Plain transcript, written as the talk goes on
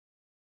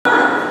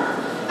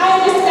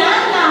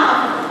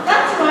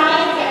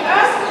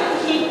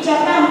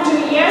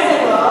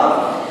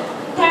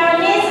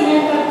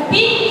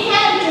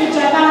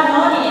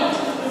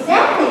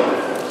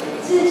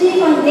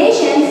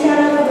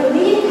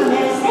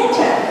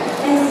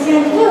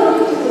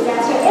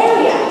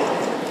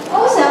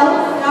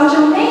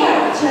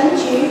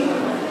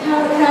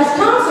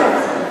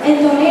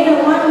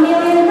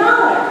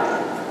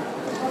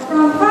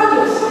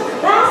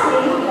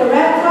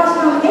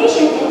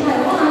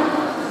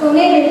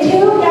donated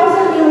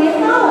 $2,000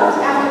 million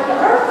after the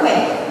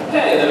earthquake.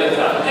 Hey,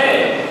 Rebecca,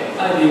 hey,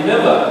 I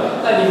remember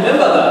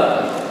that.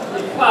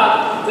 In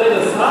fact,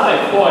 there's a survey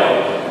for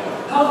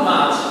it. How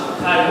much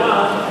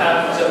Taiwan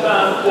have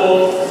Japan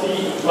for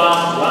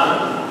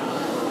C11?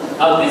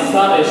 This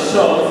survey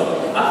shows,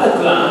 at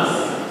a glance,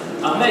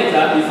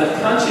 America is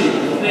a country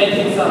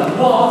donating the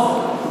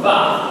most,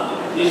 but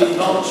it's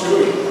not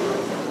true.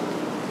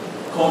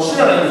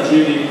 Considering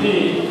GDP,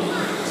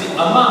 the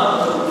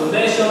amount of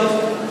donations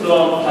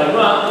from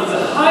Taiwan is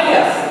the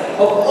highest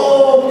of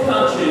all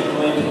countries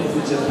donating to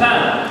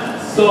Japan.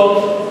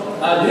 So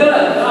I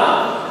realized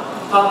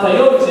that our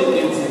priority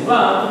in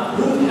Taiwan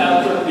would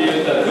have to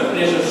build a good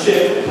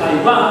relationship with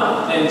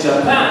Taiwan and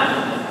Japan.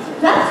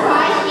 That's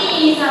why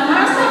he is a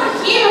master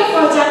hero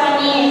for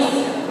Japanese.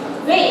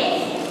 Wait,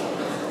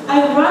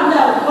 I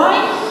wonder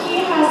why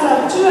he has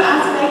a two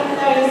aspects.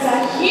 There is a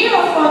hero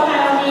for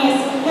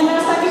Taiwanese and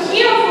there's a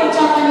hero for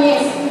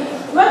Japanese.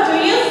 What do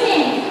you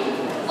think?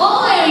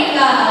 Oh,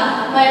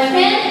 Erika, my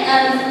friend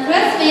and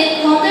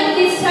classmate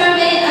conducted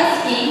survey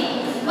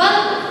asking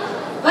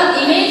what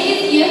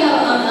images you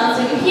have on as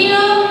a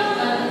hero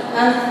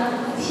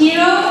and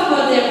hero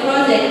for their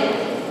project.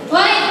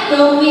 Why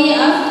don't we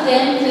ask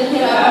them to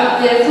tell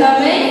about their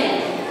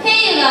survey? Hey,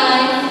 you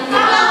guys!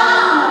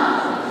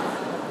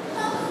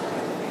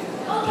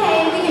 Okay,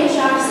 we can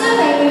share a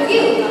survey with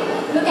you.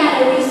 Look at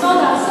the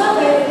result of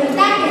survey we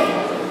conducted.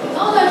 In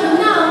order to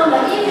know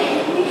the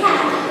image we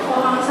have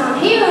for some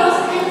heroes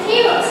and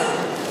heroes.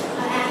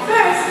 At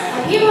first,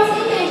 a hero's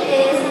image